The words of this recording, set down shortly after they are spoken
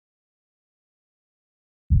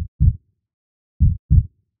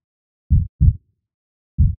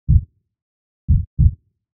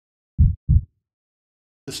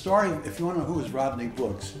The story, if you want to know who was Rodney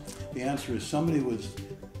Brooks, the answer is somebody whose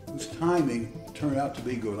timing turned out to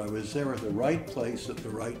be good. I was there at the right place at the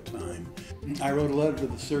right time. I wrote a letter to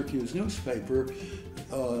the Syracuse newspaper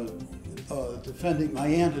defending my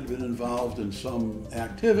aunt had been involved in some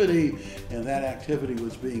activity, and that activity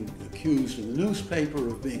was being accused in the newspaper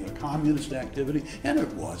of being a communist activity, and it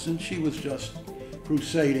wasn't. She was just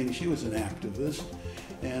crusading. She was an activist.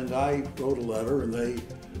 And I wrote a letter, and they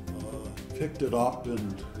picked it up,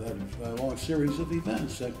 and that long series of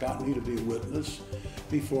events that got me to be a witness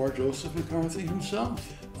before Joseph McCarthy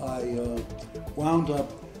himself. I wound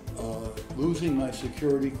up losing my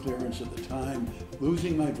security clearance at the time,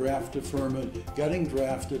 losing my draft deferment, getting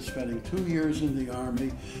drafted, spending 2 years in the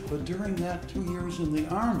Army. But during that 2 years in the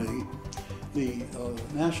Army, the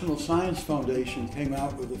National Science Foundation came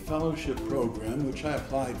out with a fellowship program, which I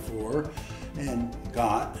applied for and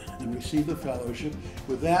got and received the fellowship.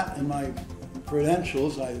 With that and my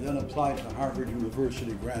credentials, I then applied to Harvard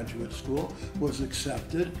University Graduate School, was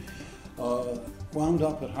accepted, wound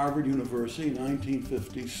up at Harvard University in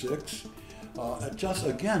 1956.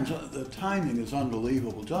 The timing is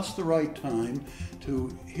unbelievable. Just the right time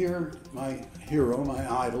to hear my hero, my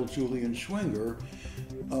idol, Julian Schwinger,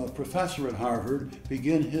 professor at Harvard,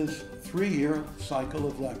 begin his 3-year cycle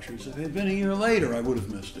of lectures. If it had been a year later, I would have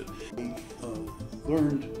missed it. He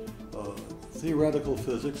learned theoretical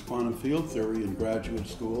physics, quantum field theory in graduate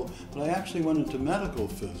school, but I actually went into medical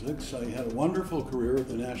physics. I had a wonderful career at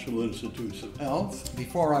the National Institutes of Health.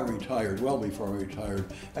 Before I retired, well before I retired,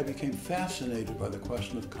 I became fascinated by the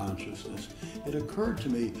question of consciousness. It occurred to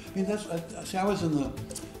me, I was in the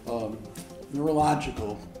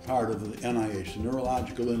neurological part of the NIH, the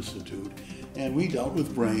Neurological Institute, and we dealt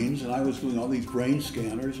with brains, and I was doing all these brain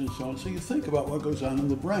scanners and so on. So you think about what goes on in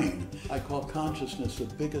the brain. I call consciousness the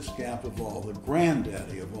biggest gap of all, the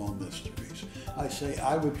granddaddy of all mysteries. I say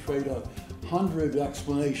I would trade 100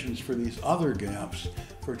 explanations for these other gaps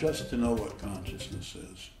for just to know what consciousness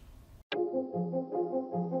is.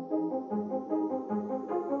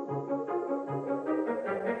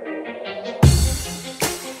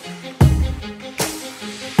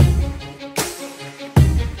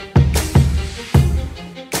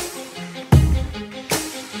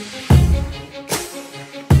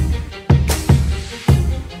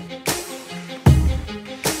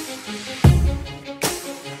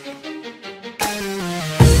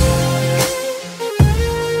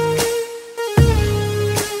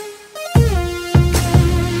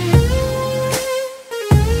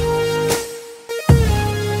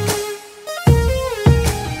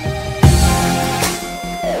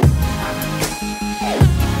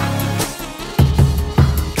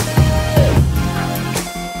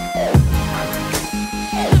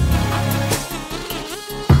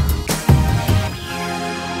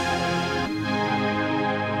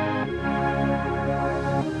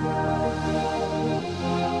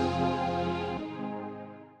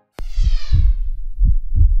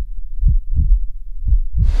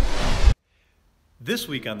 This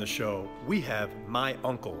week on the show, we have my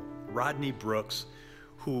uncle, Rodney Brooks,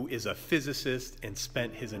 who is a physicist and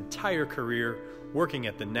spent his entire career working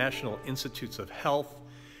at the National Institutes of Health.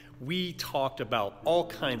 We talked about all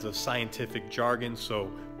kinds of scientific jargon, so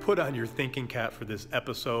put on your thinking cap for this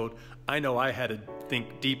episode. I know I had to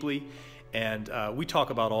think deeply, and we talk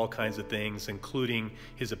about all kinds of things, including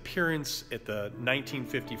his appearance at the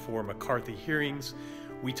 1954 McCarthy Hearings.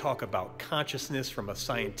 We talk about consciousness from a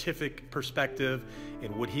scientific perspective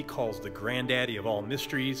and what he calls the granddaddy of all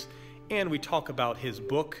mysteries. And we talk about his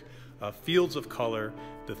book, Fields of Color,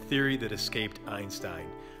 The Theory That Escaped Einstein.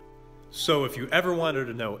 So if you ever wanted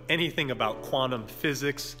to know anything about quantum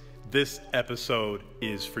physics, this episode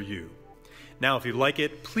is for you. Now, if you like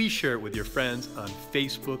it, please share it with your friends on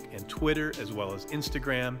Facebook and Twitter, as well as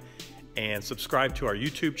Instagram, and subscribe to our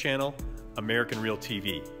YouTube channel, American Real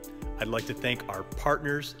TV. I'd like to thank our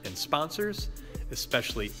partners and sponsors,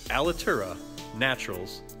 especially Alitura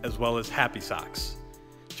Naturals, as well as Happy Socks,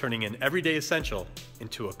 turning an everyday essential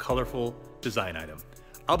into a colorful design item.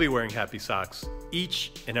 I'll be wearing Happy Socks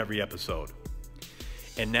each and every episode.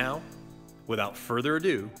 And now, without further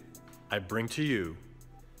ado, I bring to you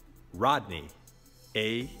Rodney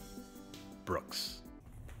A. Brooks.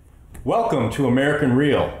 Welcome to American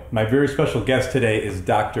Real. My very special guest today is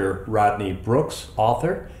Dr. Rodney Brooks,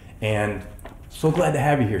 author, and so glad to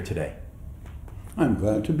have you here today. I'm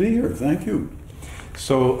glad to be here. Thank you.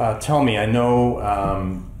 So tell me, I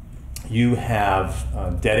know you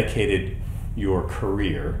have dedicated your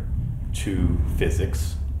career to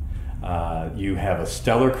physics. You have a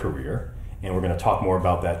stellar career, and we're going to talk more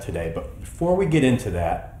about that today. But before we get into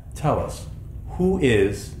that, tell us, who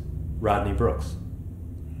is Rodney Brooks?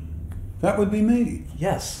 That would be me.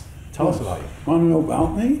 Yes. Tell us about you. Want to know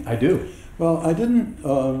about me? I do. Well, I didn't,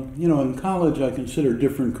 in college I considered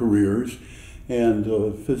different careers, and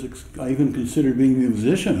physics, I even considered being a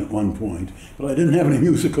musician at one point, but I didn't have any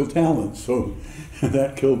musical talent, so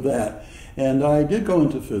that killed that. And I did go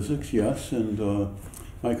into physics, yes, and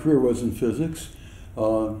my career was in physics.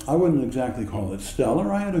 I wouldn't exactly call it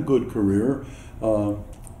stellar. I had a good career.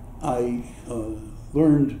 I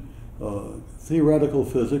learned theoretical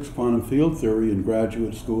physics, quantum field theory in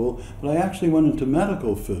graduate school, but I actually went into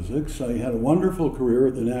medical physics. I had a wonderful career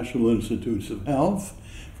at the National Institutes of Health.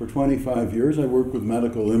 For 25 years, I worked with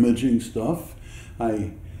medical imaging stuff.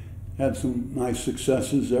 I had some nice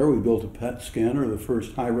successes there. We built a PET scanner, the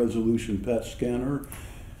first high-resolution PET scanner.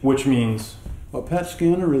 Which means? A PET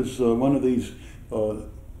scanner is one of these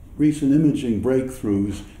recent imaging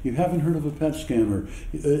breakthroughs. You haven't heard of a PET scanner.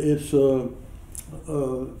 It's a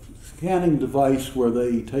scanning device where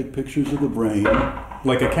they take pictures of the brain.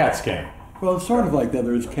 Like a CAT scan. Well, it's sort of like that.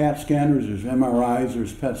 There's CAT scanners, there's MRIs,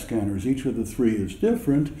 there's PET scanners. Each of the three is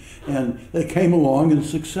different, and they came along in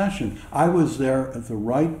succession. I was there at the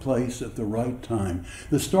right place at the right time.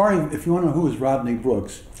 The story, if you want to know who was Rodney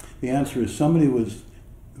Brooks, the answer is somebody whose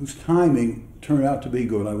timing turned out to be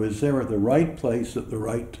good. I was there at the right place at the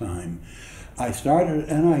right time. I started at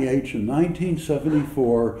NIH in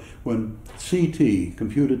 1974 when CT,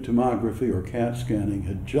 computed tomography or CAT scanning,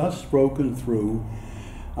 had just broken through.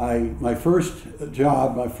 My first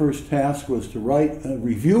job, my first task was to write a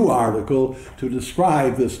review article to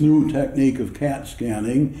describe this new technique of CAT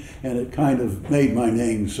scanning, and it kind of made my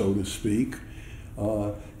name, so to speak.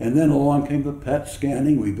 And then along came the PET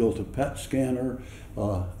scanning. We built a PET scanner.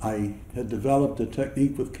 I had developed a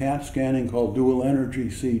technique with CAT scanning called dual energy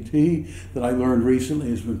CT that I learned recently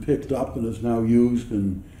has been picked up and is now used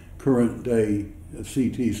in current day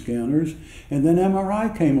CT scanners. And then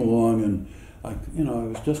MRI came along, and I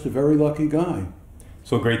was just a very lucky guy.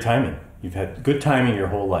 So great timing. You've had good timing your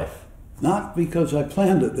whole life. Not because I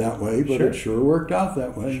planned it that way, but it sure worked out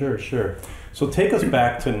that way. Sure. So take us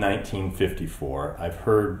back to 1954. I've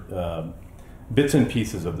heard bits and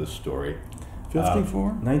pieces of this story. 54?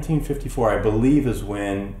 1954, I believe, is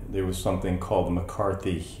when there was something called the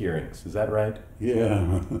McCarthy Hearings. Is that right?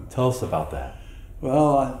 Yeah. Tell us about that.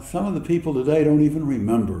 Well, some of the people today don't even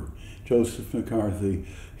remember Joseph McCarthy.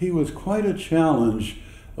 He was quite a challenge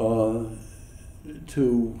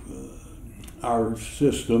to our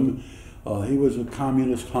system. He was a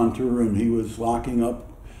communist hunter, and he was locking up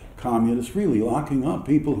communists, really locking up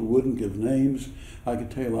people who wouldn't give names. I could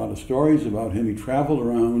tell you a lot of stories about him. He traveled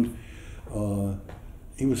around.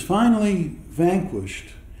 He was finally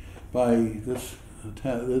vanquished by this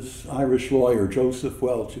Irish lawyer, Joseph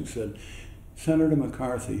Welch, who said, "Senator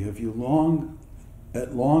McCarthy, have you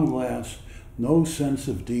at long last, no sense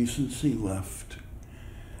of decency left?"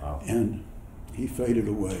 Wow. And he faded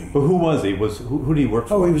away. But who was he? Who did he work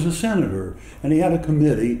for? Oh, he was a senator, and he had a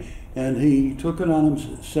committee, and he took it on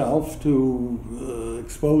himself to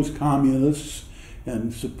expose communists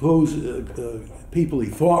and suppose people he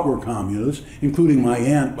thought were communists, including my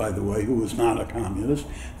aunt, by the way, who was not a communist.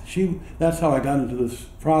 That's how I got into this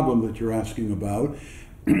problem that you're asking about.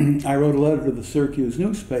 I wrote a letter to the Syracuse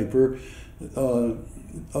newspaper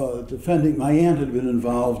defending my aunt had been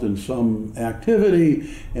involved in some activity,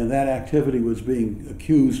 and that activity was being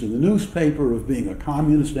accused in the newspaper of being a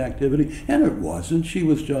communist activity, and it wasn't. She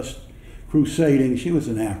was just crusading. She was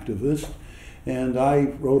an activist. And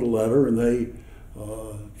I wrote a letter, and they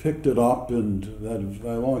picked it up, and that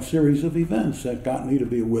a long series of events that got me to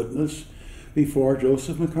be a witness before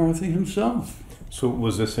Joseph McCarthy himself. So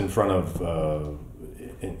was this in front of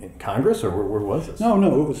in Congress, or where was this?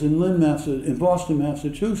 No, it was in Boston,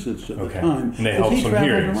 Massachusetts at the time. And they held some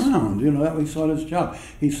hearings. He traveled around, that was sort of his job.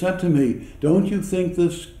 He said to me, "Don't you think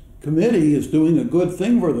this committee is doing a good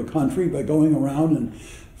thing for the country by going around and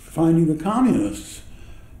finding the communists?"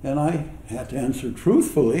 And I had to answer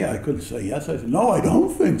truthfully. I couldn't say yes. I said, "No, I don't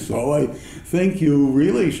think so. I think you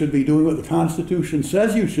really should be doing what the Constitution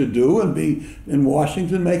says you should do and be in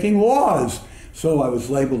Washington making laws." So I was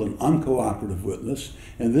labeled an uncooperative witness,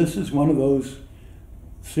 and this is one of those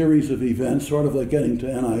series of events, sort of like getting to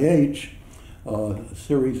NIH, a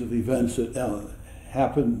series of events that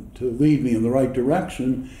happened to lead me in the right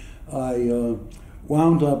direction. I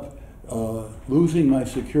wound up losing my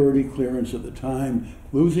security clearance at the time,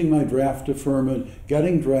 losing my draft deferment,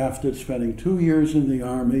 getting drafted, spending 2 years in the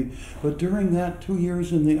Army. But during that 2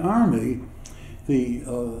 years in the Army, the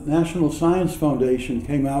National Science Foundation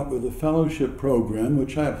came out with a fellowship program,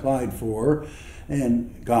 which I applied for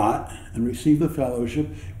and got and received the fellowship.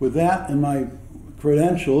 With that and my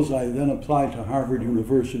credentials, I then applied to Harvard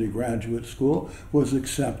University Graduate School, was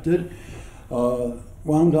accepted,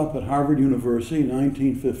 wound up at Harvard University in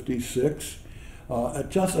 1956.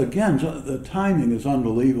 The timing is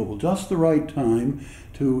unbelievable. Just the right time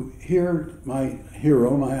to hear my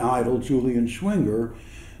hero, my idol, Julian Schwinger,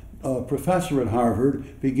 professor at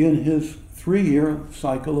Harvard, begin his 3-year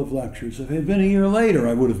cycle of lectures. If it had been a year later,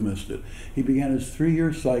 I would have missed it. He began his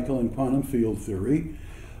 3-year cycle in quantum field theory,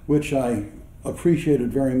 which I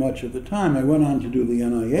appreciated very much at the time. I went on to do the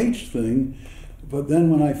NIH thing, but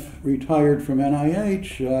then when I retired from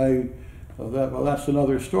NIH, that's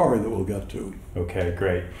another story that we'll get to. Okay,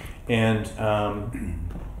 great. And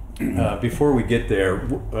before we get there,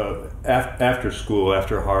 after school,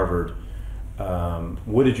 after Harvard,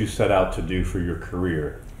 what did you set out to do for your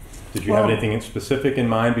career? Did you have anything specific in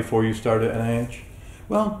mind before you started NIH?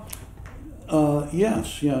 Well,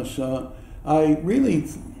 yes. I really,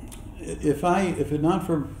 if it not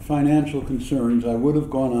for financial concerns, I would have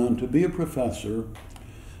gone on to be a professor.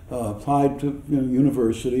 Applied to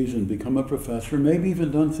universities and become a professor, maybe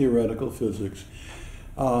even done theoretical physics.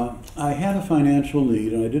 I had a financial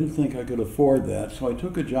need and I didn't think I could afford that, so I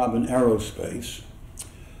took a job in aerospace,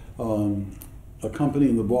 a company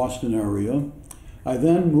in the Boston area. I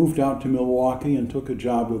then moved out to Milwaukee and took a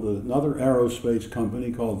job with another aerospace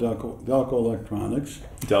company called Delco Electronics.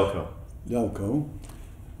 Delco,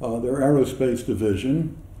 their aerospace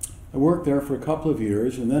division. I worked there for a couple of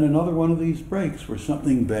years, and then another one of these breaks where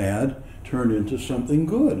something bad turned into something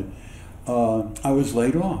good. I was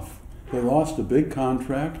laid off. They lost a big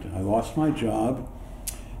contract, I lost my job,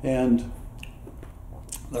 and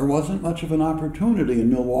there wasn't much of an opportunity in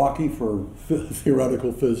Milwaukee for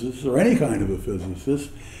theoretical physicists or any kind of a physicist,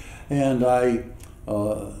 and the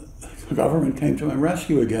government came to my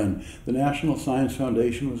rescue again. The National Science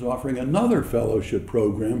Foundation was offering another fellowship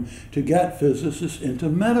program to get physicists into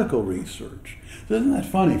medical research. Isn't that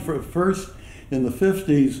funny? First, in the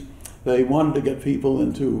 50s, they wanted to get people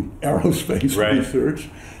into aerospace research,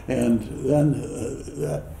 and then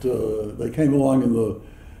they came along in the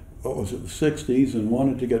 60s and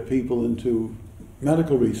wanted to get people into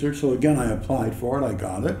medical research. So again, I applied for it, I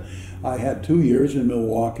got it. I had 2 years in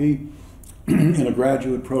Milwaukee in a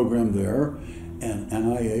graduate program there, and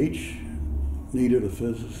NIH needed a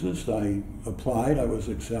physicist. I applied, I was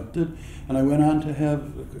accepted, and I went on to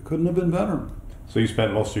couldn't have been better. So you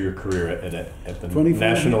spent most of your career at the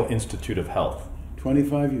National Institute of Health?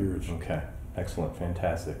 25 years. Okay, excellent,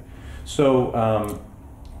 fantastic. So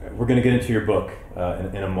we're going to get into your book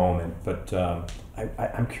in a moment, but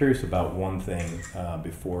I'm curious about one thing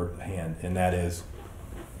beforehand, and that is,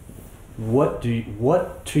 what does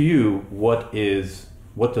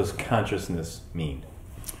consciousness mean?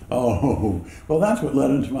 Oh, well, that's what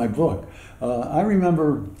led into my book. I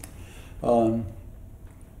remember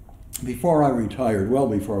before I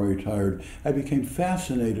retired, I became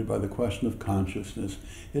fascinated by the question of consciousness.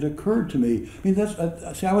 It occurred to me,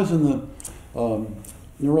 I was in the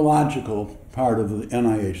neurological part of the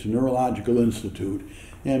NIH, the Neurological Institute,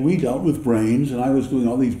 and we dealt with brains, and I was doing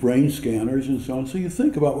all these brain scanners and so on. So you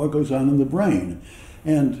think about what goes on in the brain.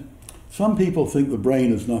 And some people think the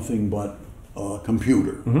brain is nothing but a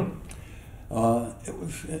computer. Mm-hmm.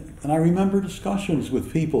 And I remember discussions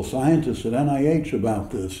with people, scientists at NIH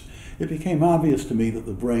about this. It became obvious to me that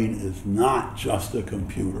the brain is not just a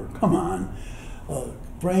computer. Come on.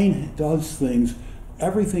 Brain does things,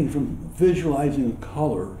 everything from visualizing a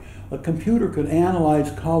color. A computer could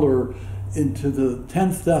analyze color into the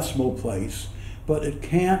 10th decimal place, but it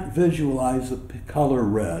can't visualize the color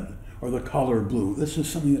red or the color blue. This is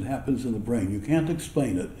something that happens in the brain. You can't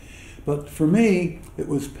explain it. But for me, it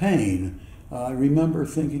was pain. I remember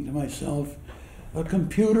thinking to myself, a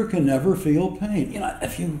computer can never feel pain.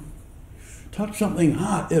 If you touch something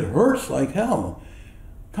hot, it hurts like hell.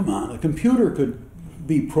 Come on, a computer could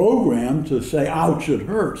be programmed to say, ouch, it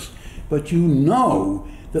hurts. But you know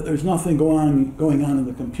that there's nothing going on in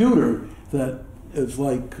the computer that is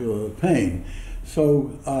like pain.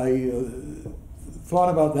 So I thought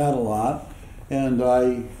about that a lot, and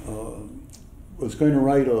I was going to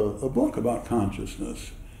write a book about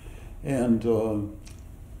consciousness. And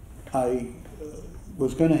I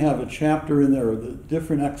was going to have a chapter in there of the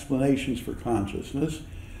different explanations for consciousness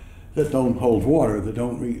that don't hold water, that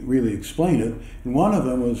don't really explain it. And one of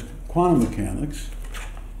them was quantum mechanics.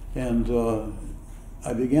 And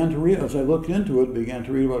I began to read, as I looked into it, began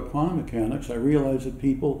to read about quantum mechanics, I realized that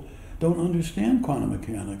people don't understand quantum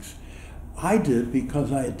mechanics. I did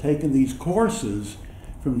because I had taken these courses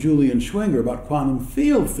from Julian Schwinger about quantum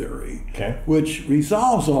field theory, which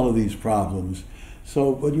resolves all of these problems.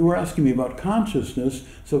 So, but you were asking me about consciousness.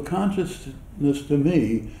 So consciousness to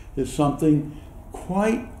me is something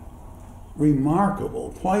quite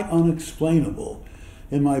remarkable, quite unexplainable.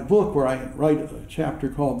 In my book, where I write a chapter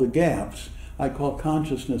called The Gaps, I call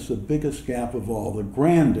consciousness the biggest gap of all, the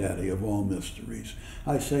granddaddy of all mysteries.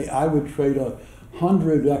 I say I would trade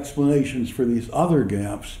 100 explanations for these other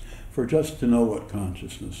gaps for just to know what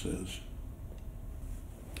consciousness is.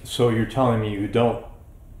 So you're telling me you don't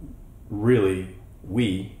really,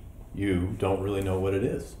 you don't really know what it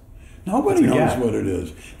is? Nobody knows what it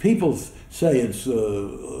is. People say it's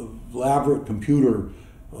an elaborate computer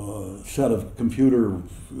set of computer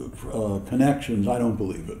connections. I don't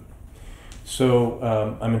believe it. So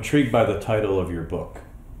I'm intrigued by the title of your book,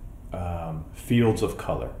 Fields of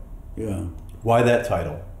Color. Yeah. Why that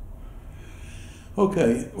title?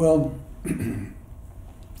 Okay, well,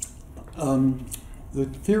 the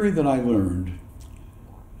theory that I learned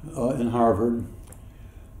in Harvard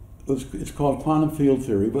it's called quantum field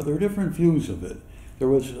theory, but there are different views of it. There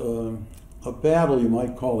was a battle, you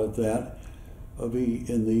might call it that,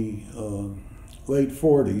 in the late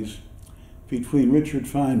 40s between Richard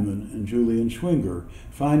Feynman and Julian Schwinger.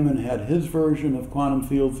 Feynman had his version of quantum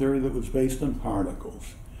field theory that was based on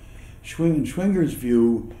particles. In Schwinger's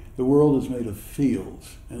view, the world is made of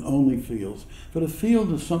fields and only fields. But a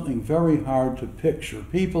field is something very hard to picture.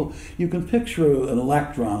 You can picture an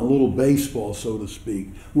electron, a little baseball, so to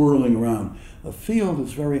speak, whirling around. A field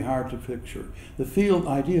is very hard to picture. The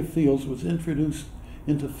idea of fields was introduced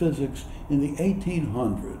into physics in the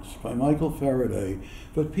 1800s by Michael Faraday,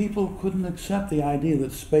 but people couldn't accept the idea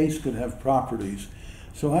that space could have properties.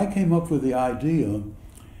 So I came up with the idea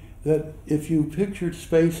that if you pictured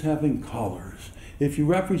space having colors, if you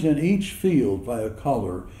represent each field by a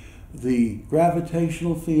color, the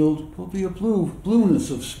gravitational field will be a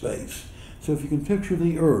blueness of space. So if you can picture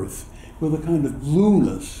the Earth with a kind of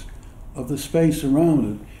blueness of the space around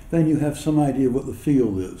it, then you have some idea what the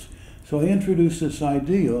field is. So I introduced this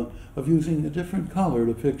idea of using a different color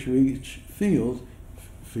to picture each field,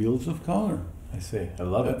 fields of color. I see. I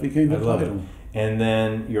love it. That became the title. title. And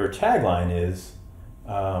then your tagline is,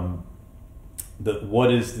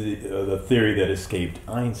 what is the theory that escaped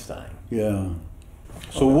Einstein? Yeah.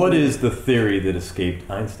 So what is the theory that escaped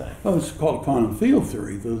Einstein? Well, it's called quantum field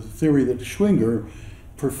theory, the theory that Schwinger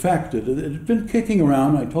perfected. It had been kicking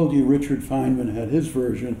around. I told you Richard Feynman had his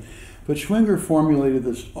version, but Schwinger formulated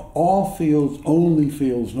this all fields, only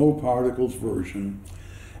fields, no particles version.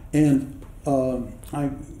 And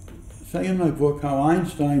I say in my book how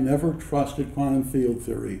Einstein never trusted quantum field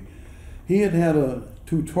theory. He had a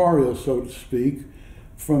tutorial, so to speak,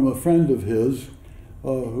 from a friend of his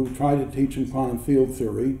who tried to teach him quantum field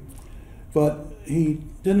theory, but he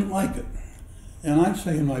didn't like it. And I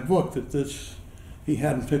say in my book that he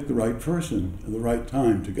hadn't picked the right person at the right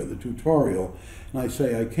time to get the tutorial. And I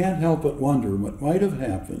say, I can't help but wonder what might have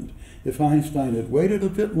happened if Einstein had waited a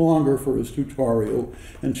bit longer for his tutorial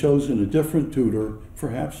and chosen a different tutor,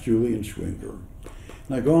 perhaps Julian Schwinger.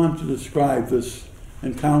 And I go on to describe this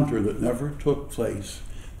encounter that never took place,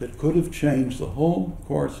 that could have changed the whole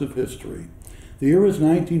course of history. The year was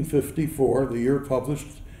 1954, the year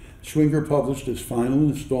Schwinger published his final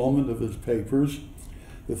installment of his papers.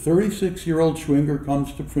 The 36-year-old Schwinger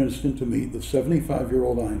comes to Princeton to meet the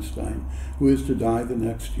 75-year-old Einstein, who is to die the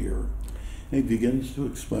next year. And he begins to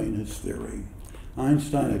explain his theory.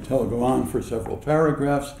 Einstein, go on for several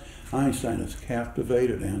paragraphs. Einstein is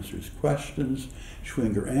captivated, answers questions.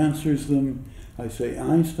 Schwinger answers them. I say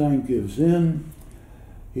Einstein gives in.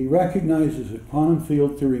 He recognizes that quantum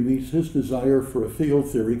field theory meets his desire for a field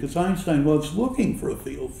theory, because Einstein was looking for a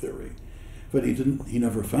field theory, but he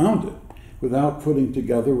never found it. Without putting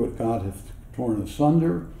together what God hath torn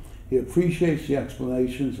asunder, he appreciates the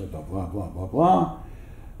explanations of blah, blah, blah, blah,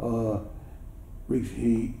 blah.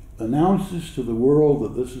 He announces to the world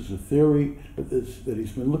that this is a theory that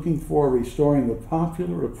he's been looking for, restoring the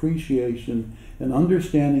popular appreciation and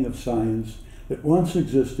understanding of science that once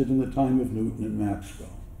existed in the time of Newton and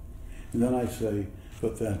Maxwell. And then I say,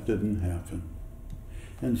 but that didn't happen.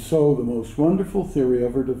 And so the most wonderful theory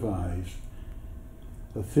ever devised,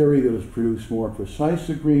 a theory that has produced more precise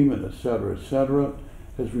agreement, etc.,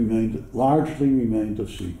 has largely remained a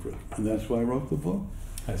secret. And that's why I wrote the book.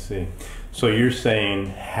 I see. So you're saying,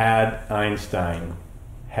 had Einstein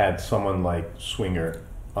had someone like Schwinger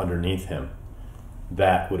underneath him,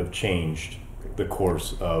 that would have changed the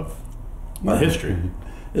course of our history?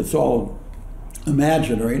 It's all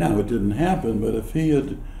imaginary now. It didn't happen, but if he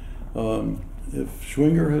had gone to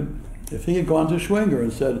Schwinger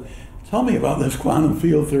and said, tell me about this quantum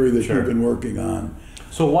field theory that you've been working on,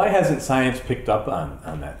 So why hasn't science picked up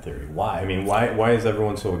on that theory? Why? I mean, why is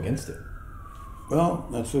everyone so against it? Well,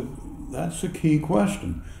 that's a key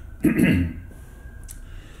question.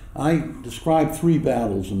 I describe 3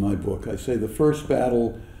 battles in my book. I say the first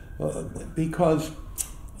battle, because,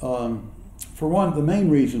 for one, the main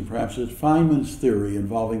reason perhaps is Feynman's theory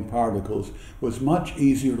involving particles was much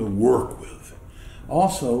easier to work with.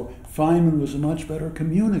 Also, Feynman was a much better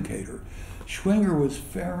communicator. Schwinger was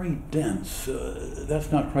very dense.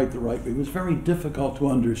 That's not quite the right word. It was very difficult to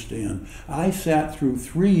understand. I sat through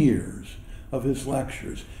 3 years of his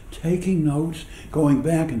lectures, taking notes, going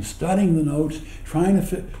back and studying the notes, trying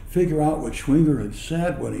to figure out what Schwinger had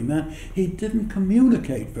said, what he meant. He didn't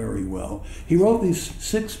communicate very well. He wrote these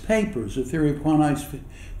 6 papers, The Theory of Quantized.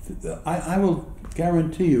 I will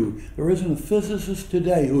guarantee you there isn't a physicist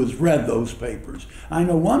today who has read those papers. I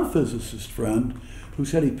know one physicist friend who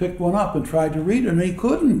said he picked one up and tried to read it and he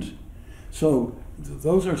couldn't. So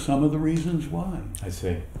those are some of the reasons why. I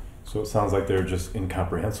see. So it sounds like they're just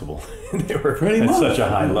incomprehensible. They were Pretty at much. such a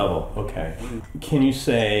high level. Okay. Can you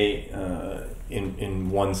say in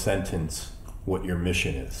one sentence what your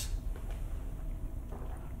mission is?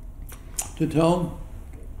 To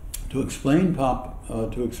explain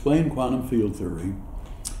quantum field theory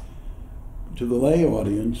to the lay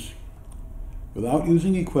audience without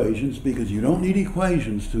using equations, because you don't need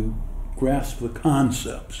equations to grasp the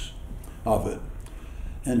concepts of it,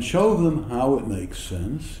 and show them how it makes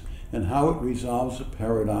sense and how it resolves the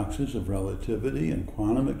paradoxes of relativity and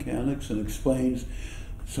quantum mechanics and explains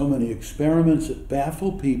so many experiments that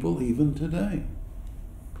baffle people even today.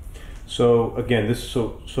 So again,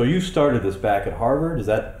 so you started this back at Harvard? Is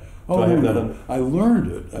that? Oh, no. I learned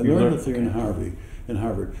it. I learned the theory in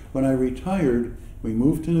Harvard. When I retired, we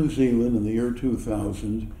moved to New Zealand in the year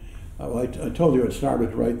 2000. I told you I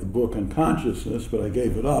started to write the book on consciousness, but I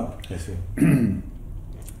gave it up. I see.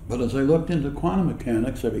 But as I looked into quantum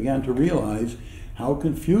mechanics, I began to realize how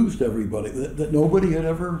confused everybody, that nobody had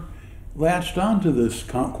ever latched onto this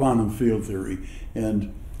quantum field theory.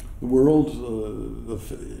 And the world,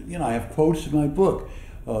 I have quotes in my book.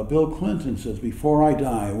 Bill Clinton says, "Before I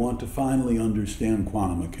die, I want to finally understand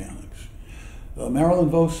quantum mechanics." Marilyn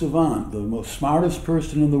Vos-Savant, the most smartest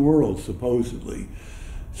person in the world, supposedly,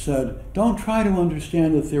 said, "Don't try to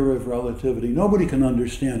understand the theory of relativity. Nobody can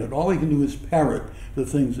understand it. All we can do is parrot the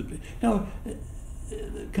things that..."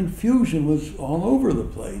 Confusion was all over the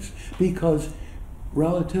place because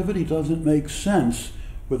relativity doesn't make sense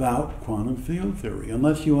without quantum field theory,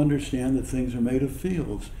 unless you understand that things are made of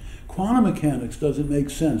fields. Quantum mechanics doesn't make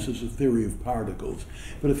sense as a theory of particles,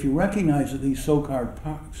 but if you recognize that these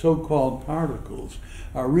so-called particles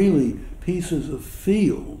are really pieces of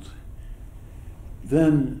field,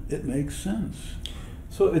 then it makes sense.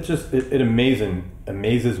 So it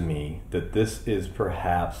amazes me that this is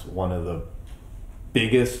perhaps one of the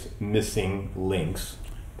biggest missing links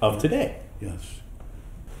of today. Yes.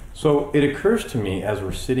 So it occurs to me as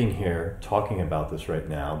we're sitting here talking about this right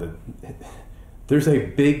now that there's a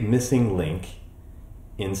big missing link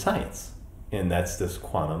in science, and that's this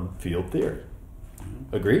quantum field theory.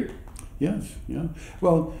 Agreed? Yes, yeah.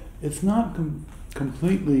 Well, it's not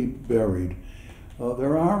completely buried.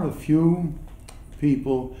 There are a few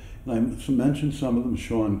people, and I mentioned some of them,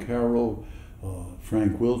 Sean Carroll,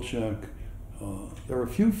 Frank Wilczek. There are a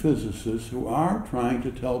few physicists who are trying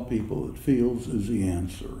to tell people that fields is the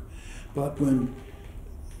answer. But when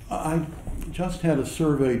I just had a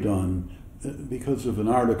survey done because of an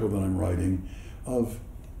article that I'm writing of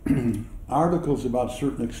articles about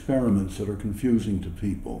certain experiments that are confusing to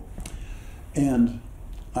people. And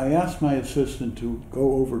I asked my assistant to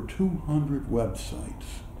go over 200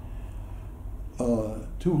 websites,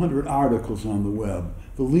 200 articles on the web,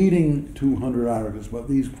 the leading 200 articles about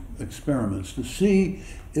these experiments, to see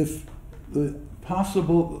if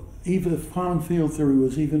even if quantum field theory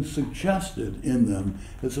was even suggested in them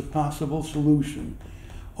as a possible solution.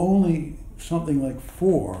 Only something like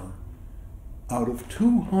 4 out of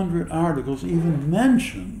 200 articles even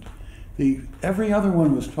mentioned every other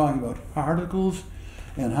one was talking about particles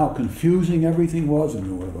and how confusing everything was,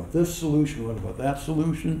 and what about this solution, what about that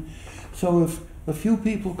solution. So if a few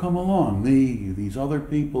people come along, me, these other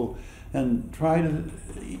people, and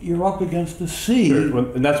you're up against the sea. Sure.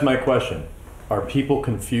 And that's my question. Are people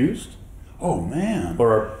confused? Oh man.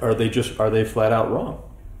 Or are they flat out wrong?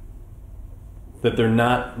 That they're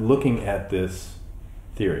not looking at this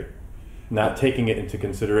theory, not taking it into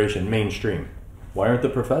consideration mainstream. Why aren't the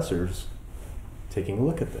professors taking a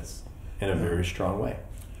look at this in a very strong way?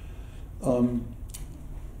 In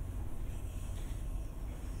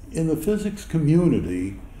the physics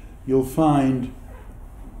community, you'll find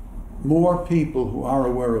more people who are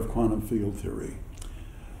aware of quantum field theory.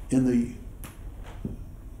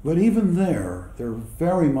 But even there, they're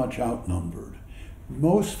very much outnumbered.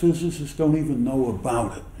 Most physicists don't even know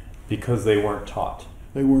about it. Because they weren't taught.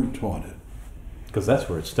 They weren't taught it. Because that's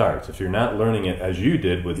where it starts. If you're not learning it as you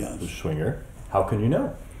did with Yes. the Schwinger, how can you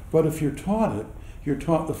know? But if you're taught it, you're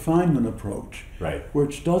taught the Feynman approach, Right.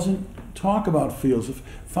 which doesn't talk about fields. If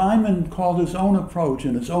Feynman called his own approach,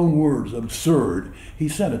 in his own words, absurd. He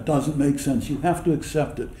said it doesn't make sense. You have to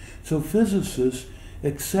accept it. So physicists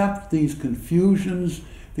accept these confusions,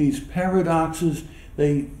 these paradoxes.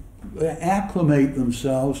 They acclimate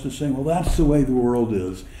themselves to saying, well, that's the way the world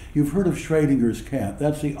is. You've heard of Schrödinger's cat.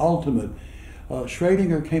 That's the ultimate.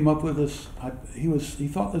 Schrödinger came up with this. He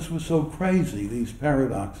thought this was so crazy, these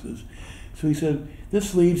paradoxes. So he said,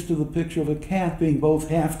 this leads to the picture of a cat being both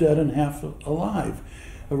half dead and half alive.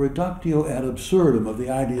 A reductio ad absurdum of the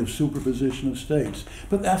idea of superposition of states.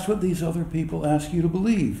 But that's what these other people ask you to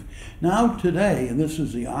believe. Now today, and this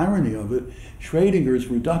is the irony of it, Schrödinger's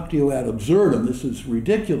reductio ad absurdum, this is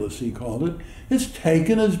ridiculous he called it, is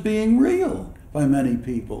taken as being real by many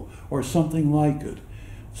people, or something like it.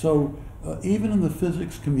 So even in the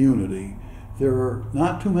physics community, there are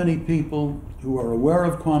not too many people who are aware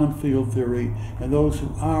of quantum field theory, and those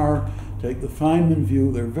who are take the Feynman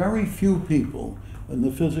view. There are very few people in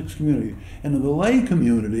the physics community. And in the lay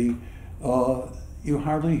community, you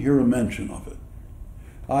hardly hear a mention of it.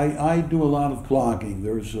 I do a lot of blogging.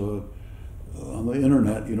 There's on the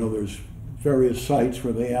internet, there's various sites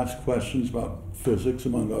where they ask questions about physics,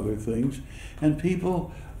 among other things, and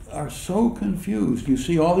people are so confused. You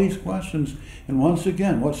see all these questions, and once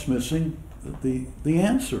again, what's missing? The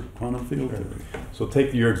answer, quantum field theory. So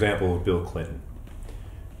take your example of Bill Clinton.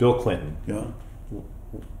 Bill Clinton. Yeah.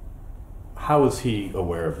 How is he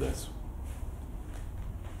aware of this?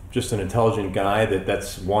 Just an intelligent guy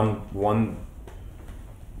that's one.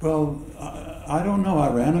 Well, I don't know.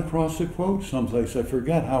 I ran across a quote someplace. I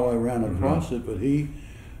forget how I ran across it, but he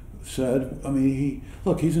said,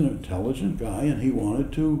 he's an intelligent guy, and he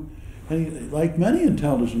wanted to, and like many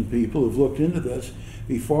intelligent people who've looked into this,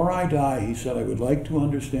 before I die, he said, I would like to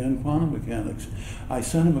understand quantum mechanics. I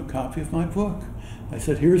sent him a copy of my book. I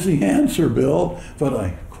said, here's the answer, Bill. But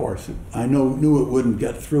of course, I knew it wouldn't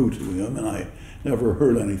get through to him, and I never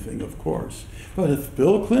heard anything, of course. But if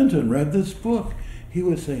Bill Clinton read this book, he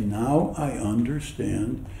would say, now I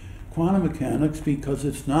understand quantum mechanics because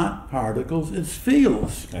it's not particles, it's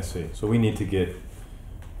fields. I see. So we need to get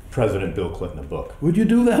President Bill Clinton a book. Would you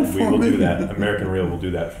do that for me? We will do that. American Real will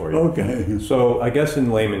do that for you. Okay. So I guess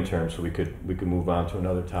in layman terms, so we could move on to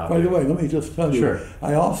another topic. By the way, let me just tell you, Sure.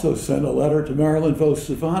 I also sent a letter to Marilyn Vos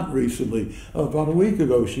Savant recently. About a week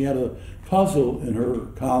ago, she had a puzzle in her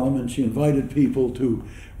column, and she invited people to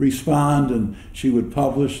respond, and she would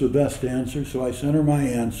publish the best answer. So I sent her my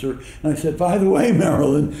answer, and I said, by the way,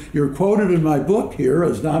 Marilyn, you're quoted in my book here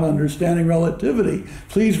as not understanding relativity.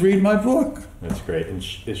 Please read my book. That's great. And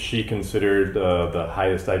is she considered the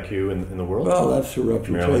highest IQ in the world? Well, that's her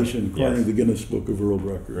reputation, according Yes. to the Guinness Book of World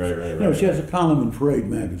Records. Right. She has a column in Parade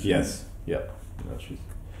magazine. Yes. Yep. No,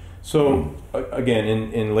 so again,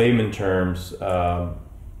 in layman terms, how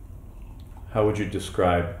would you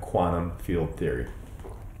describe quantum field theory?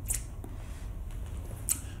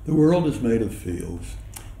 The world is made of fields.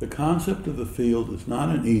 The concept of the field is not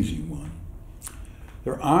an easy one.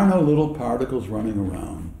 There are no little particles running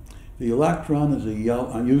around. The electron is a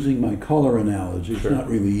yellow. I'm using my color analogy. It's Sure. not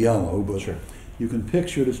really yellow, but Sure. you can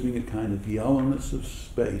picture it as being a kind of yellowness of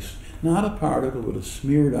space. Not a particle, but a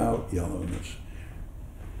smeared out yellowness.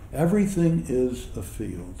 Everything is a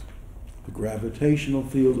field. The gravitational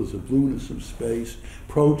field is a blueness of space.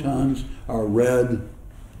 Protons are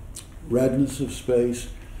redness of space.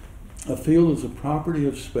 A field is a property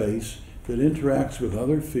of space that interacts with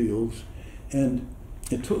other fields. And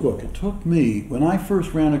it took me, when I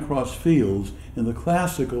first ran across fields in the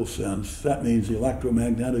classical sense, that means the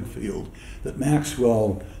electromagnetic field that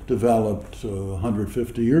Maxwell developed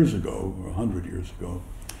 150 years ago, or 100 years ago,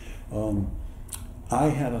 I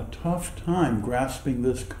had a tough time grasping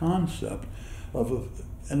this concept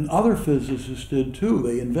and other physicists did too.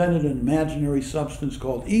 They invented an imaginary substance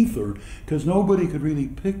called ether because nobody could really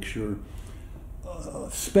picture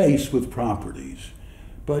space with properties.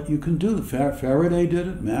 But you can do it. Faraday did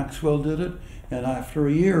it, Maxwell did it, and after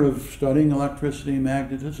a year of studying electricity and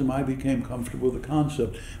magnetism, I became comfortable with the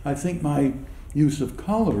concept. I think my use of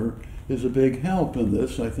color is a big help in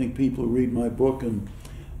this. I think people who read my book and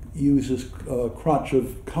use this crutch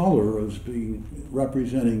of color as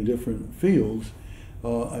representing different fields,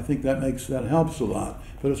 I think that helps a lot.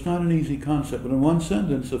 But it's not an easy concept. But in one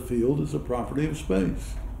sentence, a field is a property of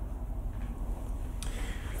space.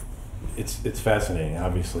 it's fascinating.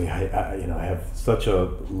 Obviously, I have such a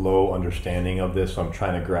low understanding of this, so I'm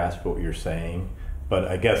trying to grasp what you're saying. But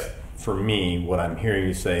I guess for me, what I'm hearing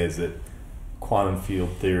you say is that quantum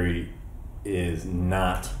field theory is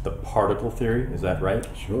not the particle theory. Is that right?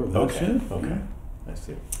 Sure, that's it. Okay, Yeah. I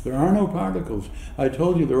see. There are no particles. I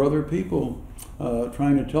told you there are other people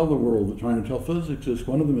trying to tell the world, trying to tell physicists.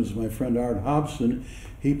 One of them is my friend Art Hobson.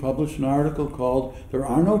 He published an article called "There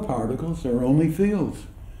Are No Particles, There Are Only Fields."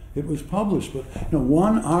 It was published, but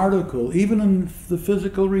one article, even in the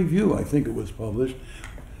Physical Review, I think it was published,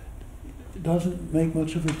 it doesn't make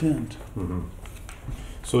much of a dent. Mm-hmm.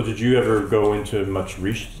 So did you ever go into much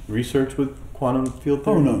research with quantum field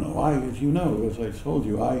theory? Oh, no. As you know, as I told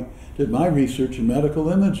you, I did my research in medical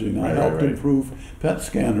imaging. I helped improve PET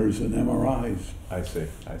scanners and MRIs. I see.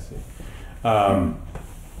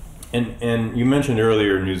 And you mentioned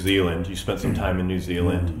earlier New Zealand. You spent some time in New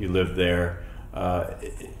Zealand. You lived there.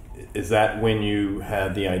 Is that when you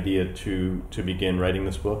had the idea to begin writing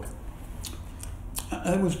this book?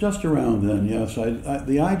 It was just around then, yes.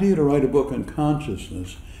 The idea to write a book on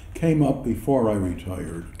consciousness came up before I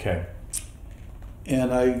retired. Okay.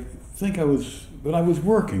 And I think I was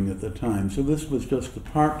working at the time, so this was just a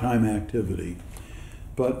part-time activity.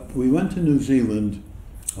 But we went to New Zealand.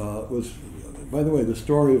 By the way, the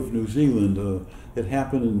story of New Zealand, it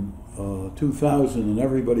happened in 2000, and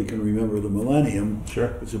everybody can remember the millennium.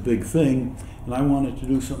 Sure. It's a big thing, and I wanted to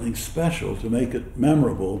do something special to make it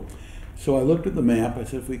memorable. So I looked at the map. I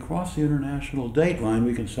said, if we cross the international date line,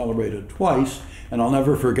 we can celebrate it twice, and I'll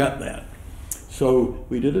never forget that. So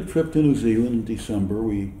we did a trip to New Zealand in December.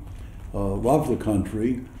 We loved the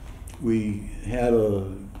country. We had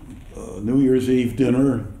a New Year's Eve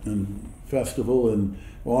dinner and festival in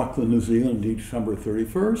Auckland, New Zealand, December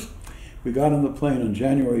 31st. We got on the plane on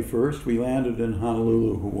January 1st. We landed in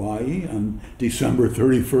Honolulu, Hawaii on December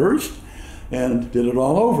 31st. And did it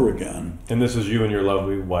all over again. And this is you and your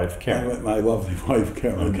lovely wife, Karen. My lovely wife,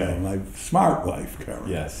 Karen. Okay. My smart wife, Karen.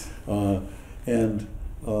 Yes. And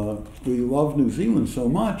we loved New Zealand so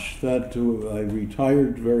much that I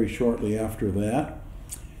retired very shortly after that.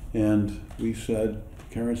 And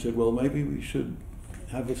Karen said, well, maybe we should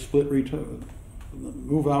have a split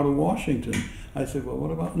move out of Washington. I said, well,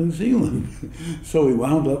 what about New Zealand? So we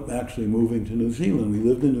wound up actually moving to New Zealand. We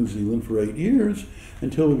lived in New Zealand for 8 years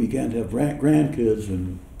until we began to have grandkids.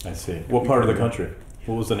 And I see. What part of the country?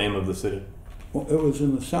 What was the name of the city? Well, it was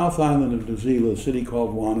in the South Island of New Zealand, a city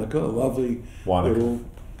called Wanaka, a lovely little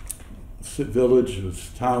village,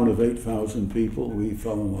 a town of 8,000 people. We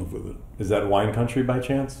fell in love with it. Is that wine country by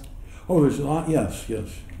chance? Oh, there's a lot, yes.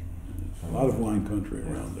 There's a lot of wine country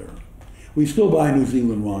around there. We still buy New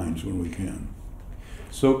Zealand wines when we can.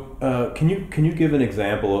 So can you give an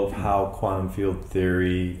example of how quantum field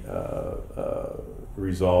theory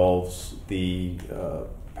resolves the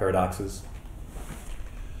paradoxes?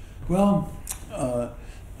 Well,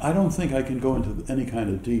 I don't think I can go into any kind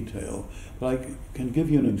of detail, but I can give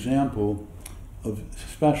you an example of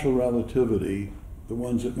special relativity, the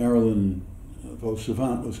ones that Marilyn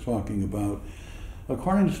Vaux-Savant was talking about.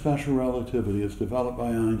 According to special relativity, as developed by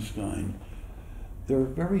Einstein, there are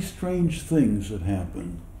very strange things that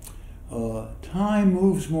happen. Time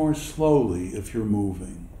moves more slowly if you're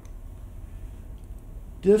moving.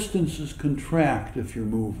 Distances contract if you're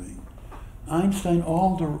moving. Einstein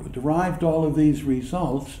derived all of these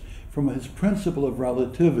results from his principle of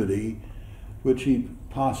relativity, which he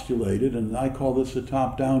postulated, and I call this the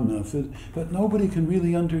top-down method, but nobody can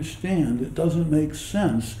really understand. It doesn't make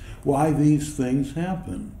sense why these things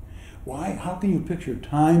happen. How can you picture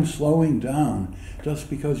time slowing down just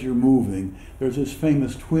because you're moving? There's this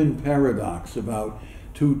famous twin paradox about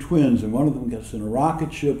two twins, and one of them gets in a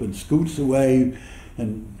rocket ship and scoots away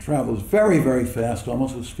and travels very, very fast,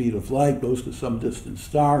 almost the speed of light, goes to some distant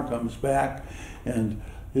star, comes back, and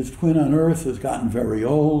his twin on Earth has gotten very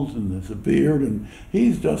old and has a beard, and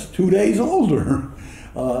he's just 2 days older.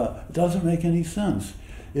 It doesn't make any sense.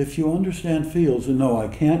 If you understand fields, and no, I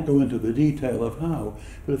can't go into the detail of how,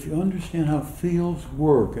 but if you understand how fields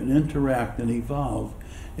work and interact and evolve,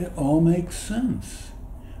 it all makes sense.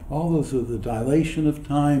 All those are the dilation of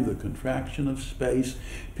time, the contraction of space.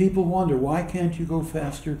 People wonder, why can't you go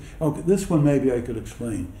faster? Okay, this one maybe I could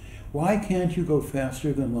explain. Why can't you go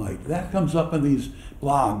faster than light? That comes up in these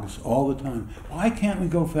blogs all the time. Why can't we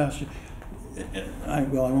go faster? I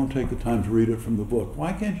won't take the time to read it from the book.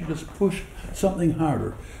 Why can't you just push something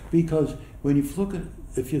harder? Because when you look at,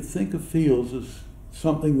 if you think of fields as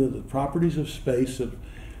something that the properties of space,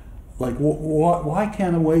 like why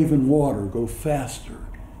can't a wave in water go faster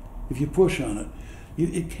if you push on it?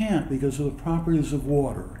 It can't because of the properties of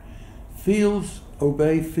water. Fields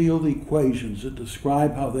obey field equations that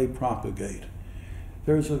describe how they propagate.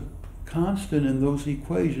 There's a constant in those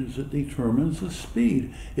equations that determines the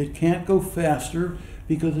speed. It can't go faster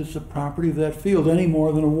because it's a property of that field any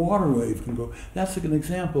more than a water wave can go. That's an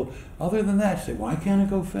example. Other than that, say, why can't it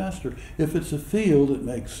go faster? If it's a field, it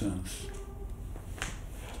makes sense.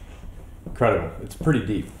 Incredible. It's pretty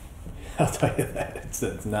deep. I'll tell you that.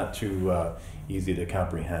 It's not too easy to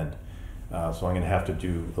comprehend. So I'm going to have to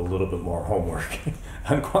do a little bit more homework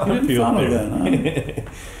on quantum field theory. That,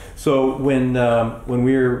 huh? So when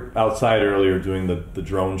we were outside earlier doing the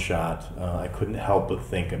drone shot, I couldn't help but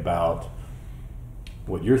think about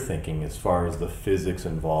what you're thinking as far as the physics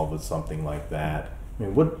involved with something like that. I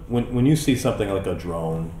mean, when you see something like a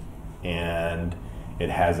drone and it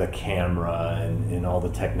has a camera and all the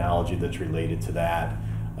technology that's related to that,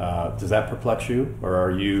 does that perplex you, or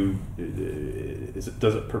are you?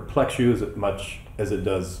 Does it perplex you as much as it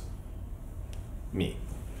does me?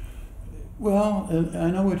 Well, and I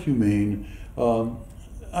know what you mean.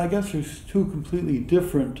 I guess there's two completely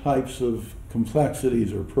different types of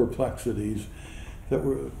complexities or perplexities.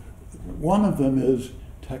 One of them is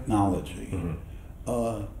technology.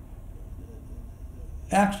 Mm-hmm.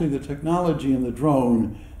 Actually, the technology in the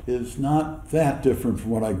drone is not that different from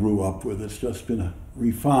what I grew up with. It's just been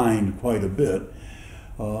refined quite a bit.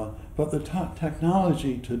 But the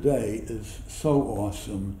technology today is so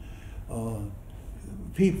awesome.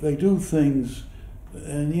 People, they do things,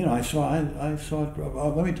 and you know, I saw it.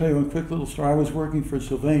 Let me tell you a quick little story. I was working for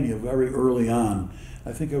Sylvania very early on.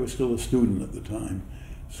 I think I was still a student at the time,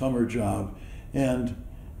 summer job, and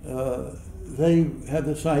they had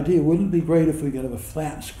this idea, wouldn't it be great if we could have a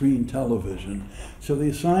flat screen television? So they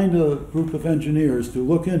assigned a group of engineers to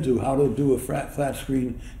look into how to do a flat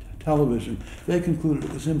screen television. They concluded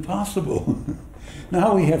it was impossible.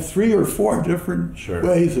 Now we have 3 or 4 different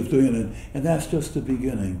ways of doing it, and that's just the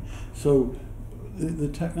beginning. So the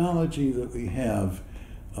technology that we have,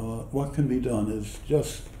 what can be done is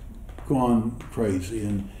just gone crazy,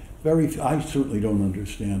 and I certainly don't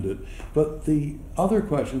understand it. But the other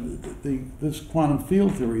question, this quantum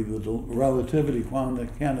field theory, the relativity, quantum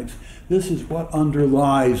mechanics, this is what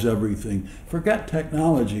underlies everything. Forget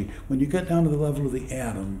technology. When you get down to the level of the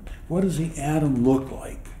atom, what does the atom look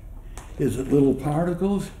like? Is it little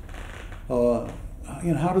particles? How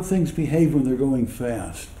do things behave when they're going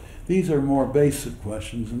fast? These are more basic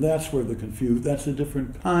questions, and that's where that's a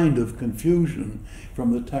different kind of confusion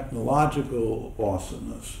from the technological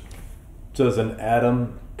awesomeness. Does an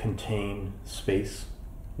atom contain space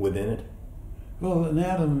within it? Well, an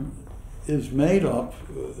atom is made up,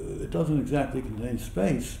 it doesn't exactly contain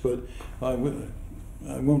space, but I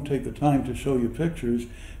won't take the time to show you pictures,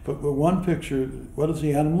 but one picture, what does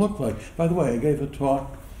the atom look like? By the way, I gave a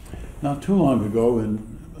talk not too long ago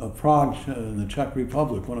in Prague, in the Czech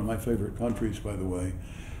Republic, one of my favorite countries, by the way,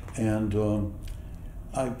 and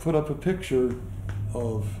I put up a picture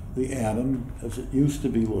of the atom as it used to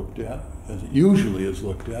be looked at, as it usually is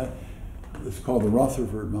looked at. It's called the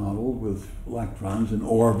Rutherford model with electrons in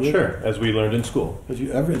orbit. Sure, as we learned in school. As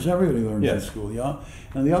everybody learns in school, yeah.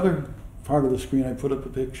 And the other part of the screen, I put up a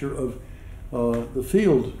picture of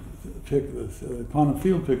the quantum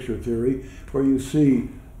field picture theory, where you see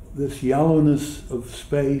this yellowness of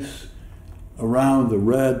space around the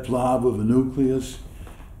red blob of a nucleus.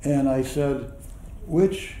 And I said,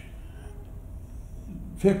 which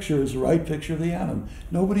picture is the right picture of the atom?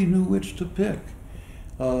 Nobody knew which to pick.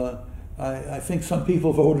 I think some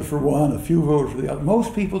people voted for one, a few voted for the other.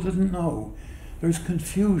 Most people didn't know. There's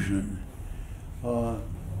confusion.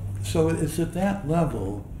 So it's at that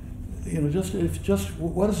level,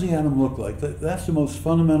 what does the atom look like? That's the most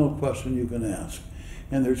fundamental question you can ask.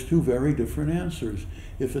 And there's 2 very different answers.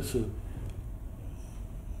 If it's a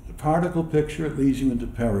particle picture, it leads you into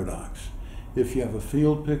paradox. If you have a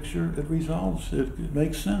field picture, it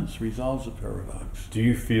makes sense, resolves a paradox. Do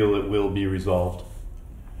you feel it will be resolved?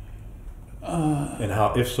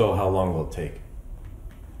 And if so, how long will it take?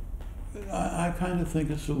 I kind of think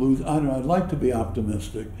it's a lose. I don't know, I'd like to be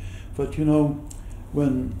optimistic, but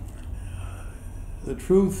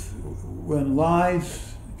when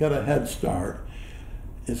lies get a head start,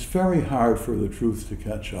 it's very hard for the truth to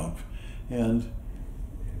catch up. And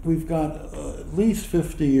we've got at least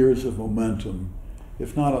 50 years of momentum,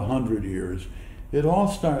 if not 100 years. It all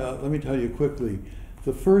started, let me tell you quickly,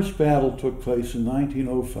 the first battle took place in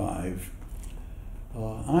 1905.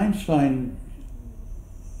 Einstein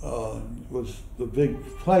was the big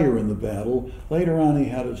player in the battle. Later on he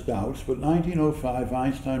had his doubts, but in 1905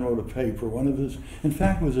 Einstein wrote a paper, in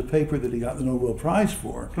fact it was a paper that he got the Nobel Prize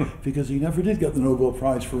for, because he never did get the Nobel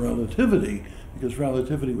Prize for relativity, because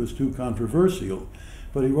relativity was too controversial.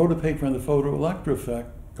 But he wrote a paper on the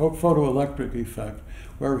photoelectric effect,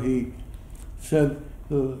 where he said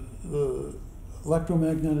the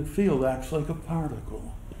electromagnetic field acts like a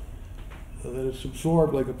particle, that it's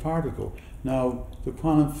absorbed like a particle. Now, the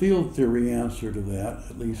quantum field theory answer to that,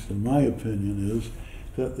 at least in my opinion, is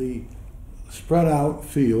that the spread out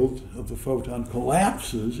field of the photon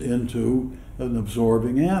collapses into an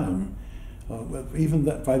absorbing atom. Even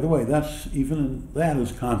that, by the way, that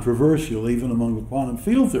is controversial even among the quantum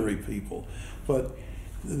field theory people. But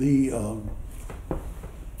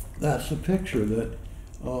that's the picture that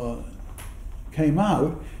came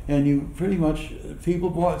out, and you pretty much, people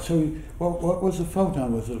bought, so what was a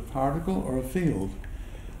photon? Was it a particle or a field?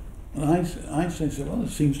 And Einstein said, well, it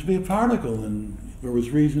seems to be a particle, and there was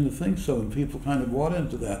reason to think so, and people kind of bought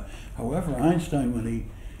into that. However, Einstein, when he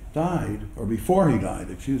died, or before he died,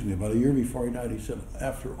 excuse me, about a year before he died, he said,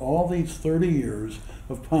 after all these 30 years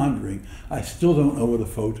of pondering, I still don't know what a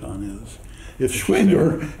photon is. If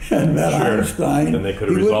Schwinger had met Einstein, then they could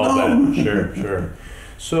have resolved that. Sure.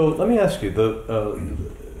 So let me ask you,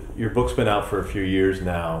 your book's been out for a few years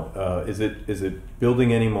now. Is it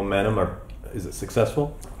building any momentum, or is it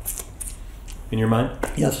successful in your mind?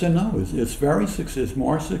 Yes and no. It's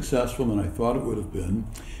more successful than I thought it would have been,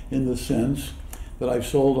 in the sense that I've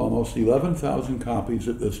sold almost 11,000 copies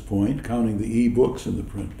at this point, counting the e-books and the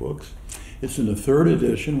print books. It's in the 3rd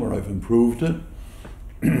edition where I've improved it.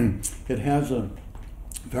 It has a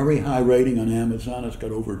very high rating on Amazon. It's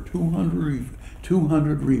got over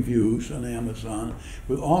 200 reviews on Amazon,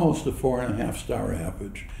 with almost a 4.5-star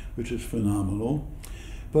average, which is phenomenal.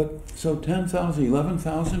 But so 10,000,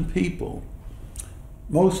 11,000 people,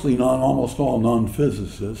 almost all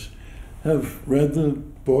non-physicists, have read the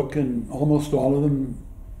book, and almost all of them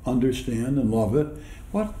understand and love it.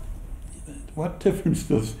 What difference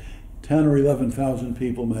does 10 or 11,000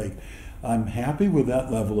 people make? I'm happy with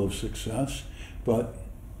that level of success, but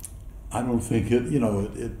I don't think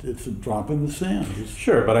it's a drop in the sand.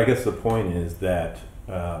 Sure, but I guess the point is that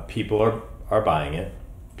people are buying it,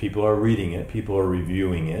 people are reading it, people are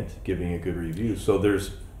reviewing it, giving a good review. So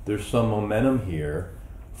there's some momentum here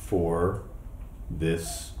for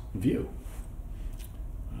this view.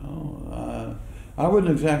 Well, I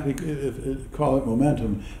wouldn't exactly call it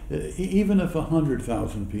momentum. Even if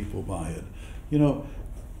 100,000 people buy it,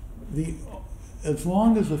 as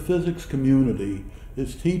long as the physics community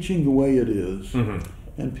is teaching the way it is,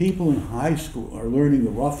 and people in high school are learning the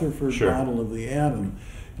Rutherford model of the atom,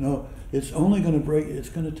 it's only going to break. It's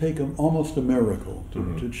going to take almost a miracle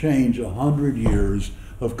to change 100 years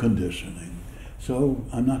of conditioning. So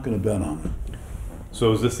I'm not going to bet on it.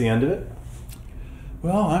 So is this the end of it?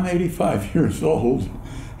 Well, I'm 85 years old,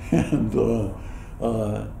 and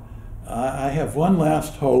I have one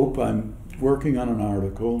last hope. I'm working on an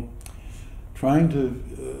article, trying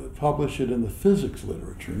to publish it in the physics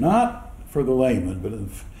literature, not for the layman, but in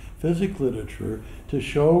physics literature, to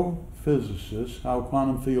show physicists how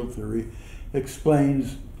quantum field theory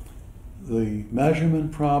explains the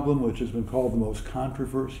measurement problem, which has been called the most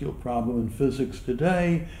controversial problem in physics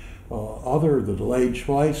today, the delayed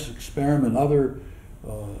choice experiment, other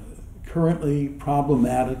currently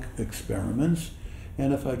problematic experiments,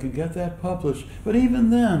 and if I can get that published, but even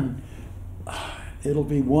then, it'll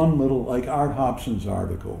be one little, like Art Hobson's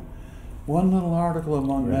article, one little article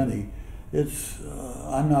among many.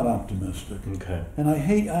 I'm not optimistic. Okay. And I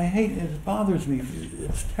hate, it bothers me,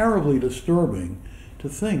 it's terribly disturbing to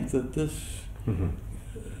think that this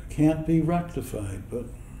can't be rectified, but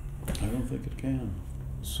I don't think it can.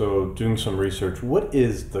 So, doing some research, what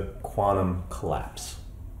is the quantum collapse?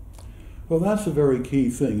 Well, that's a very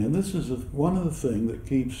key thing, and this is one of the things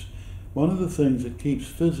that keeps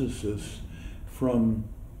physicists from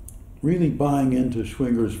really buying into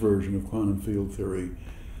Schwinger's version of quantum field theory.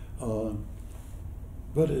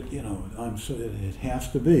 But it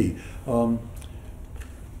has to be.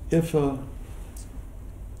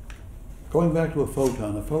 Going back to a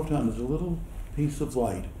photon is a little piece of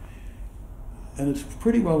light. And it's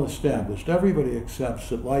pretty well established. Everybody accepts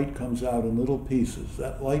that light comes out in little pieces.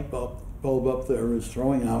 That light bulb up there is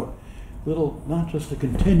throwing out little, not just a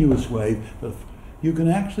continuous wave, but you can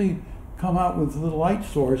actually come out with little light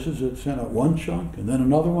sources that send out one chunk and then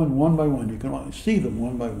another one by one. You can see them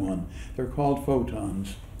one by one. They're called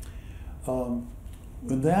photons.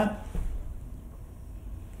 When that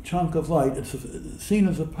chunk of light, it's seen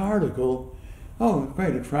as a particle, oh,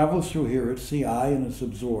 great, it travels through here, it's CI and it's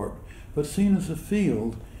absorbed. But seen as a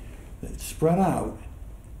field, it's spread out,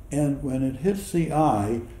 and when it hits the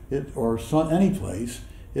eye, or any place,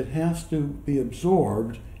 it has to be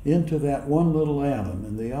absorbed into that one little atom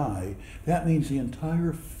in the eye. That means the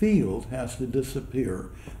entire field has to disappear.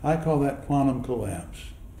 I call that quantum collapse.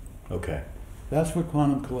 Okay. That's what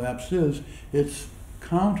quantum collapse is. It's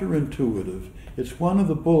counterintuitive. It's one of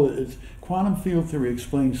the bullets. Quantum field theory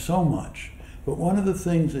explains so much, but one of the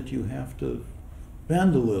things that you have to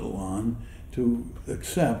bend a little on to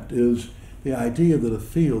accept is the idea that a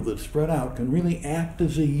field that's spread out can really act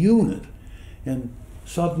as a unit and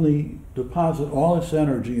suddenly deposit all its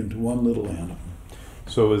energy into one little atom.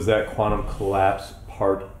 So is that quantum collapse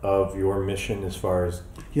part of your mission as far as...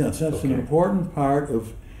 Yes, that's an important part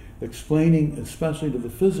of explaining, especially to the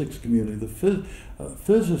physics community. The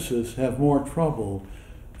physicists have more trouble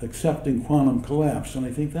accepting quantum collapse, and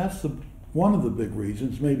I think that's one of the big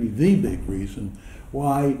reasons, maybe the big reason,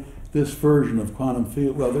 why this version of quantum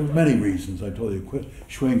field, well, there's many reasons. I told you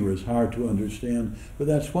Schwinger is hard to understand, but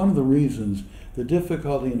that's one of the reasons, the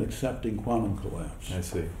difficulty in accepting quantum collapse. I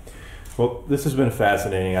see. Well, this has been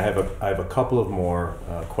fascinating. I have a couple of more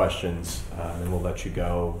questions, and we'll let you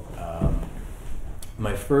go.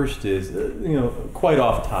 My first is, quite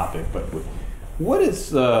off topic, but what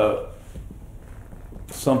is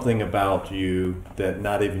something about you that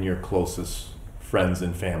not even your closest friends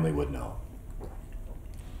and family would know?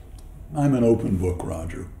 I'm an open book,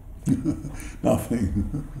 Roger.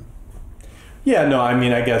 Nothing. Yeah, no, I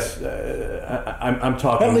mean, I guess I'm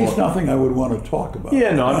talking. At least nothing I would want to talk about.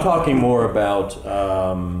 Yeah, no, I'm talking more about,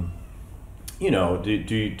 do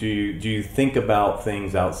you think about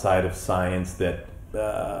things outside of science that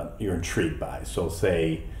you're intrigued by? So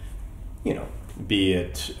say, be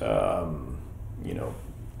it,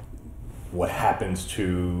 what happens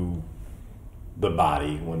to the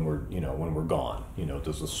body when we're gone?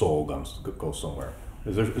 Does the soul go somewhere?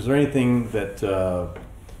 Is there anything that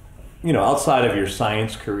outside of your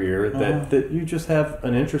science career that you just have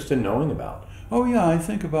an interest in knowing about? Oh yeah, I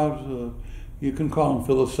think about. You can call them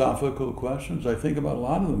philosophical questions. I think about a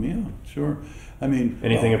lot of them. Yeah, sure. I mean,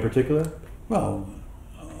 anything in particular? Well,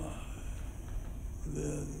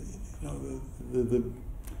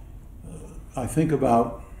 I think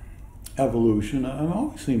about evolution. I'm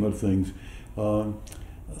always thinking about things.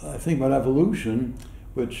 I think about evolution,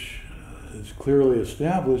 which is clearly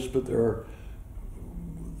established, but there are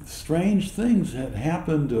strange things that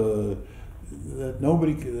happened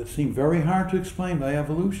that seem very hard to explain by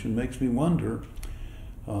evolution. Makes me wonder.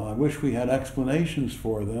 I wish we had explanations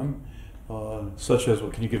for them. Such as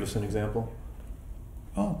what? Can you give us an example?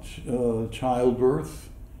 Oh, childbirth.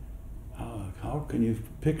 How can you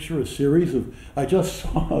picture a series of... I just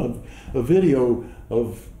saw a video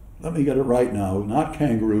of, let me get it right now, not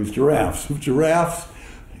kangaroos, giraffes.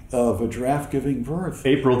 Of a giraffe giving birth.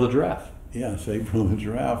 April the giraffe. Yes, April the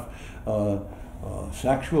giraffe.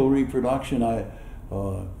 Sexual reproduction. I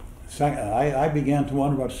began to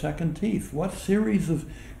wonder about second teeth. What series of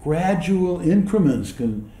gradual increments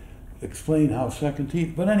can explain how second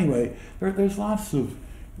teeth... But anyway, there's lots of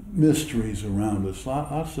mysteries around us,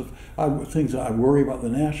 lots of things. I worry about the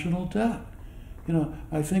national debt.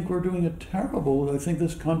 I think we're doing I think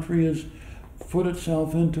this country has put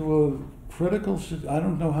itself into a critical... I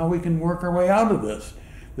don't know how we can work our way out of this.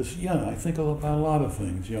 I think about a lot of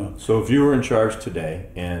things, So if you were in charge today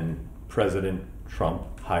and President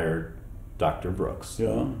Trump hired Dr. Brooks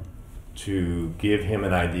to give him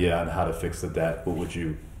an idea on how to fix the debt, what would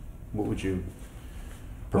you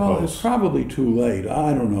propose? Well, it's probably too late.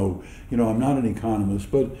 I don't know. I'm not an economist,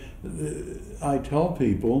 but I tell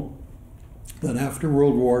people that after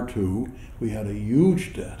World War II, we had a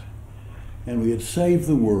huge debt, and we had saved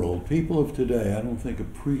the world. People of today, I don't think,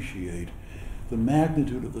 appreciate the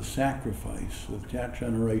magnitude of the sacrifice that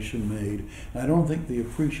generation made. I don't think they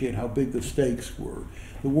appreciate how big the stakes were.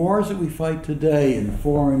 The wars that we fight today in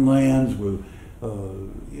foreign lands with,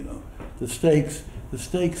 the stakes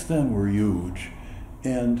then were huge.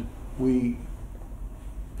 And we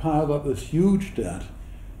piled up this huge debt,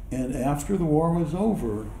 and after the war was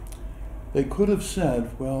over, they could have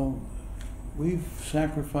said, well, we've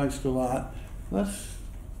sacrificed a lot, let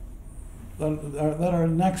our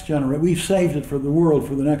next generation, we saved it for the world,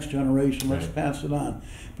 for the next generation, let's pass it on.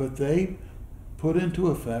 But they put into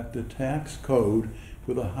effect a tax code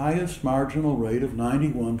with the highest marginal rate of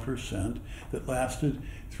 91% that lasted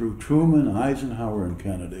through Truman, Eisenhower, and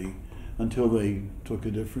Kennedy until they took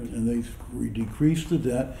a different, and they decreased the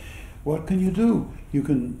debt. What can you do?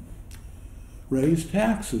 raise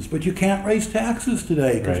taxes. But you can't raise taxes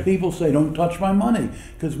today because Right. people say, don't touch my money.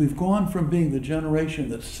 Because we've gone from being the generation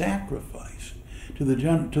that sacrificed to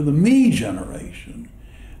the me generation.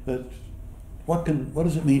 That what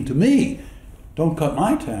does it mean to me? Don't cut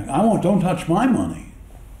my tax. Don't touch my money.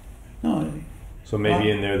 No. So maybe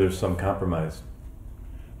in there's some compromise.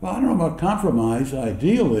 Well, I don't know about compromise.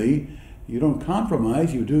 Ideally, you don't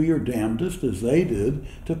compromise. You do your damnedest, as they did,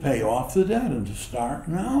 to pay off the debt and to start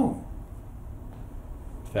now.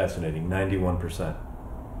 Fascinating. 91%.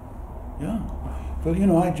 Yeah. But,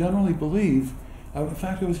 I generally believe, in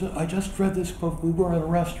fact, I just read this book. We were at a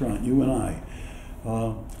restaurant, you and I,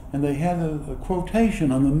 and they had a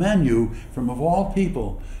quotation on the menu from, of all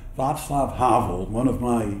people, Václav Havel, one of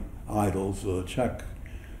my idols, a Czech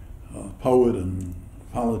poet and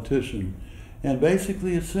politician. And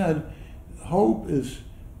basically it said, hope is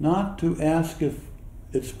not to ask if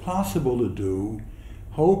it's possible to do.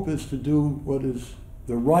 Hope is to do what is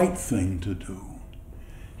the right thing to do.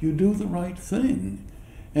 You do the right thing.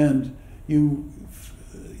 And the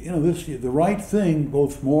right thing,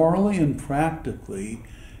 both morally and practically,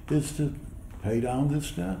 is to pay down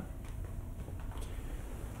this debt.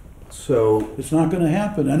 So it's not going to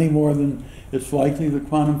happen any more than it's likely that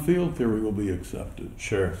quantum field theory will be accepted.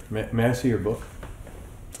 Sure. May I see your book?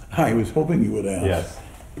 I was hoping you would ask. Yes.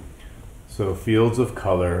 So Fields of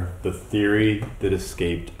Color, the theory that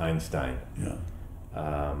escaped Einstein.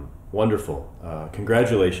 Yeah. Wonderful.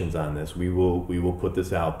 Congratulations on this. We will put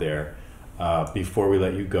this out there. Before we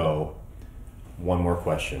let you go, one more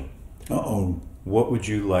question. Uh-oh. What would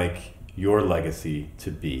you like your legacy to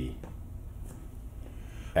be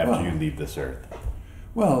after you leave this earth?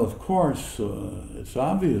 Well, of course, it's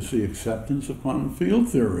obvious, the acceptance of quantum field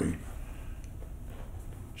theory.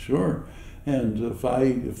 Sure. And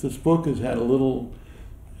if this book has had a little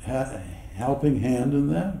helping hand in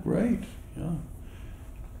that, great. Yeah.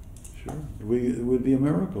 Sure. It would be a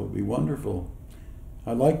miracle. It would be wonderful.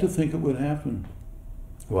 I'd like to think it would happen.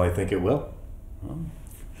 Well, I think it will. Well,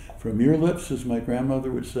 from your lips, as my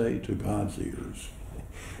grandmother would say, to God's ears.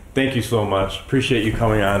 Thank you so much. Appreciate you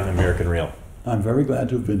coming on American Real. I'm very glad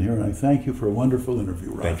to have been here, and I thank you for a wonderful interview,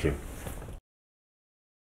 Roger. Thank you.